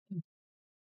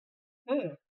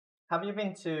Hmm. Have you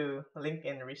been to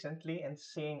LinkedIn recently and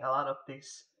seeing a lot of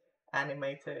these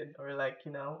animated or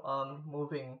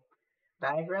moving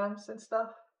diagrams and stuff?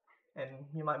 And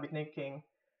you might be thinking,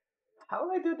 how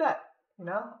will I do that?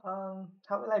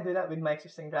 How will I do that with my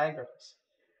existing diagrams?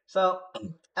 So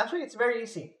actually, it's very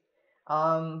easy.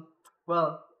 Um,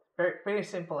 well, pretty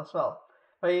simple as well.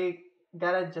 But you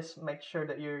gotta just make sure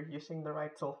that you're using the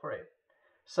right tool for it.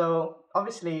 So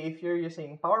obviously, if you're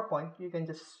using PowerPoint, you can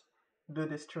just do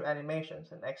this through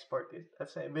animations and export it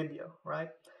as a video, right?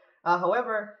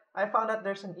 However, I found that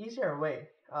there's an easier way,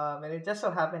 and it just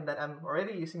so happened that I'm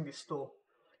already using this tool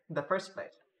in the first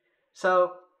place.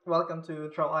 So welcome to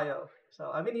Draw.io.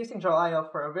 So I've been using Draw.io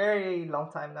for a very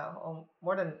long time now,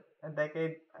 more than a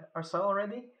decade or so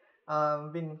already.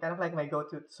 Been kind of like my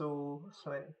go-to tool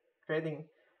when creating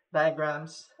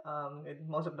diagrams in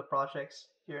most of the projects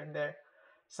here and there.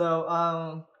 So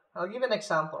I'll give an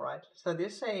example, right? So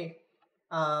this is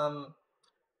um,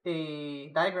 a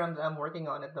diagram that I'm working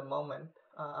on at the moment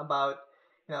about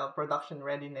production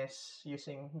readiness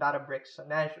using Databricks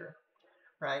and Azure,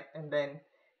 right? And then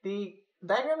the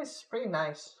diagram is pretty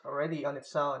nice already on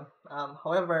its own.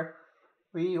 However,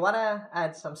 we want to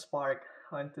add some spark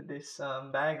onto this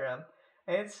diagram.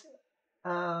 It's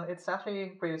it's actually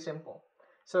pretty simple.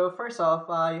 So first off,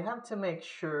 you have to make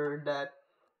sure that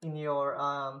in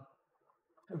your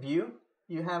view,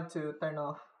 you have to turn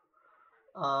off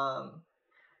um,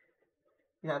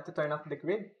 the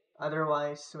grid.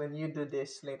 Otherwise, when you do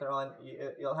this later on,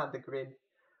 you'll have the grid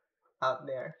out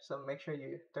there. So make sure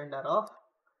you turn that off,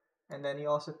 and then you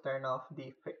also turn off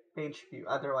the page view.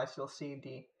 Otherwise, you'll see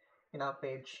the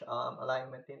page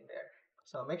alignment in there.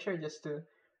 So make sure just to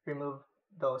remove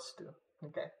those two.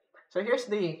 Okay. So here's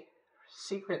the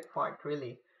secret part.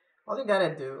 Really, all you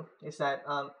gotta do is that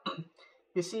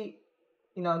you see,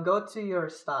 go to your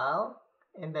style,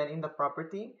 and then in the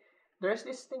property, there's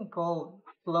this thing called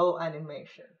flow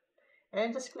animation,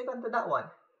 and just click onto that one.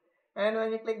 And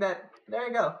when you click that, there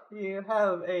you go. You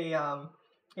have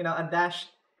a dashed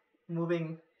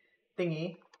moving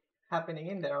thingy happening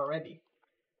in there already.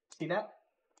 See that?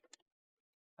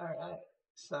 All right.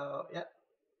 So yeah,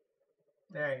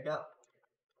 there you go.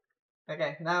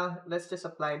 Okay, now let's just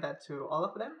apply that to all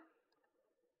of them.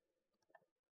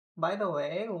 By the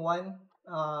way, one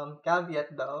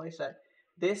caveat though is that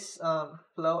this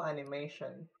flow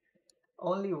animation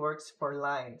only works for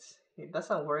lines. It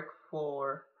doesn't work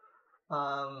for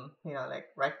like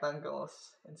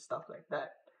rectangles and stuff like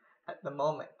that at the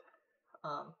moment.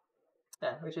 Um,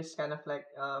 yeah, which is kind of like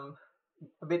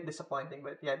a bit disappointing,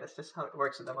 but yeah, that's just how it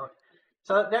works at the moment.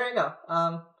 So there you go.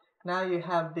 Now you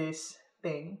have this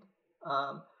thing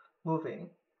um, moving.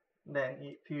 Then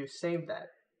if you save that,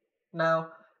 now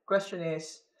question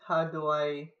is, how do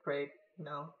I create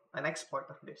an export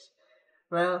of this?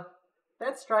 Well,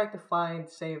 let's try to find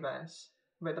save as.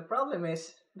 But the problem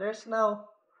is there's no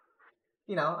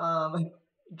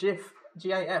GIF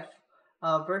GIF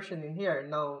version in here,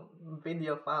 no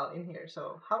video file in here.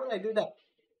 So how will I do that?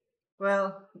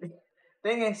 Well, the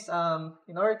thing is,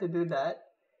 in order to do that,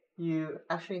 you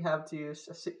actually have to use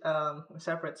a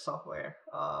separate software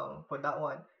for that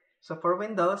one. So for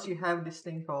Windows, you have this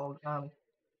thing called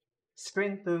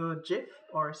Screen to GIF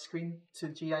or Screen to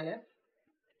GIF,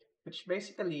 which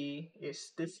basically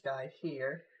is this guy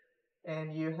here,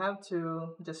 and you have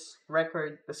to just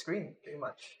record the screen pretty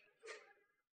much.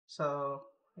 So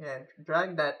yeah,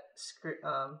 drag that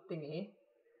thingy,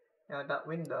 that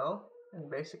window, and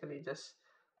basically just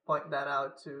point that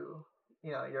out to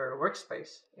your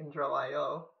workspace in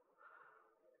Draw.io.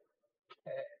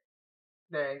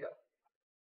 There you go.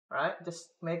 All right,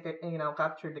 just make it,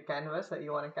 capture the canvas that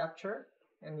you want to capture,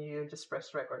 and you just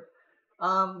press record.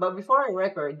 But before I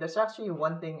record, there's actually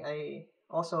one thing I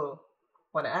also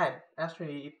want to add.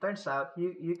 Actually, it turns out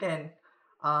you can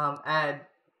add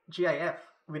GIF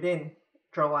within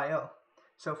Draw.io.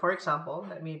 So for example,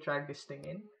 let me drag this thing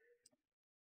in.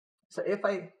 So if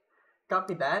I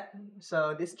copy that,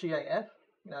 so this GIF,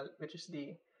 which is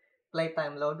the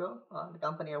Playtime logo, the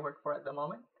company I work for at the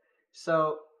moment.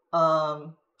 So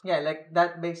yeah, like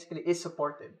that basically is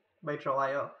supported by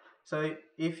Draw.io. So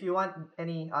if you want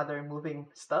any other moving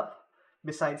stuff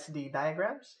besides the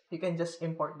diagrams, you can just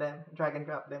import them, drag and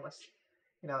drop them as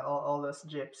all those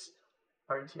GIFs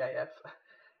or GIF.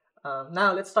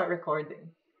 Now let's start recording.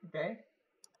 Okay.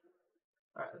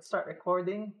 All right, let's start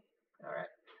recording. All right.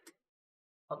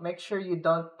 Make sure you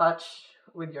don't touch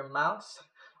with your mouse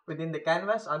within the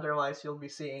canvas, otherwise you'll be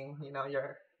seeing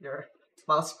your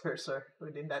mouse cursor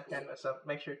within that canvas, so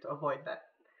make sure to avoid that.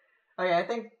 Okay, I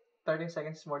think 30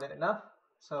 seconds is more than enough,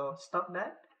 so stop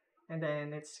that, and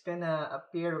then it's gonna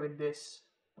appear with this,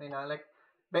 like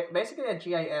basically a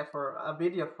GIF or a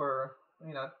video for,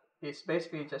 is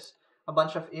basically just a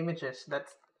bunch of images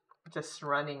that's just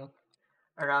running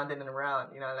around and around,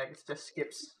 like it just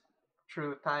skips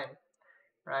through time,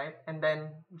 right? And then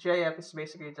GIF is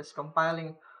basically just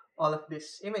compiling all of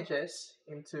these images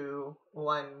into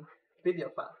one video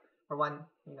file or one,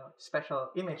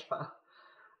 special image file.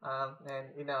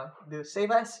 And do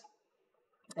save as,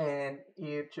 and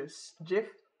you choose GIF.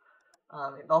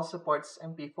 It also supports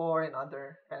MP4 and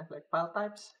other kind of like file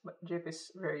types, but GIF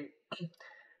is very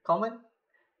common.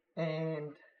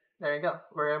 And there you go,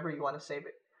 wherever you want to save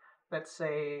it. Let's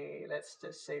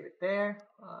just save it there.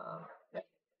 Yeah,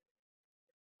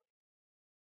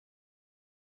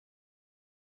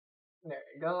 there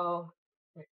you go.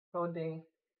 Coding,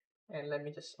 and let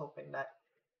me just open that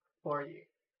for you.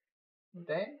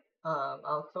 Then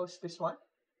I'll close this one.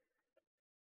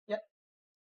 Yep,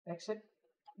 exit.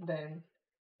 Then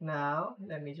now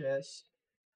let me just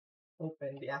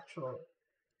open the actual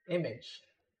image.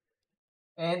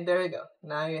 And there you go.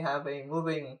 Now you have a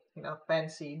moving,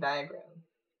 fancy diagram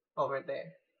over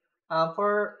there.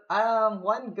 For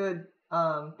one good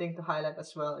thing to highlight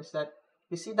as well is that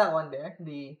you see that one there,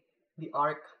 the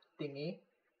arc thingy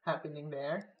happening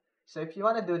there. So if you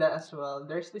want to do that as well,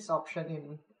 there's this option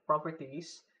in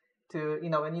properties to,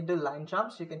 when you do line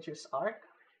jumps, you can choose arc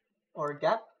or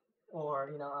gap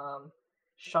or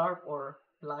sharp or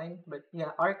line. But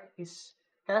yeah, arc is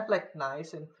kind of like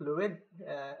nice and fluid,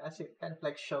 as it kind of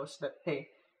like shows that, hey,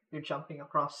 you're jumping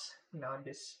across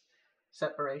this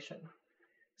separation.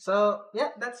 So yeah,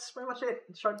 that's pretty much it.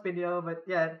 Short video, but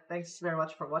yeah, thanks very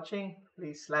much for watching.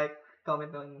 Please like,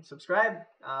 comment, and subscribe,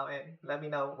 and let me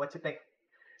know what you think.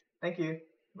 Thank you.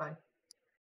 Bye.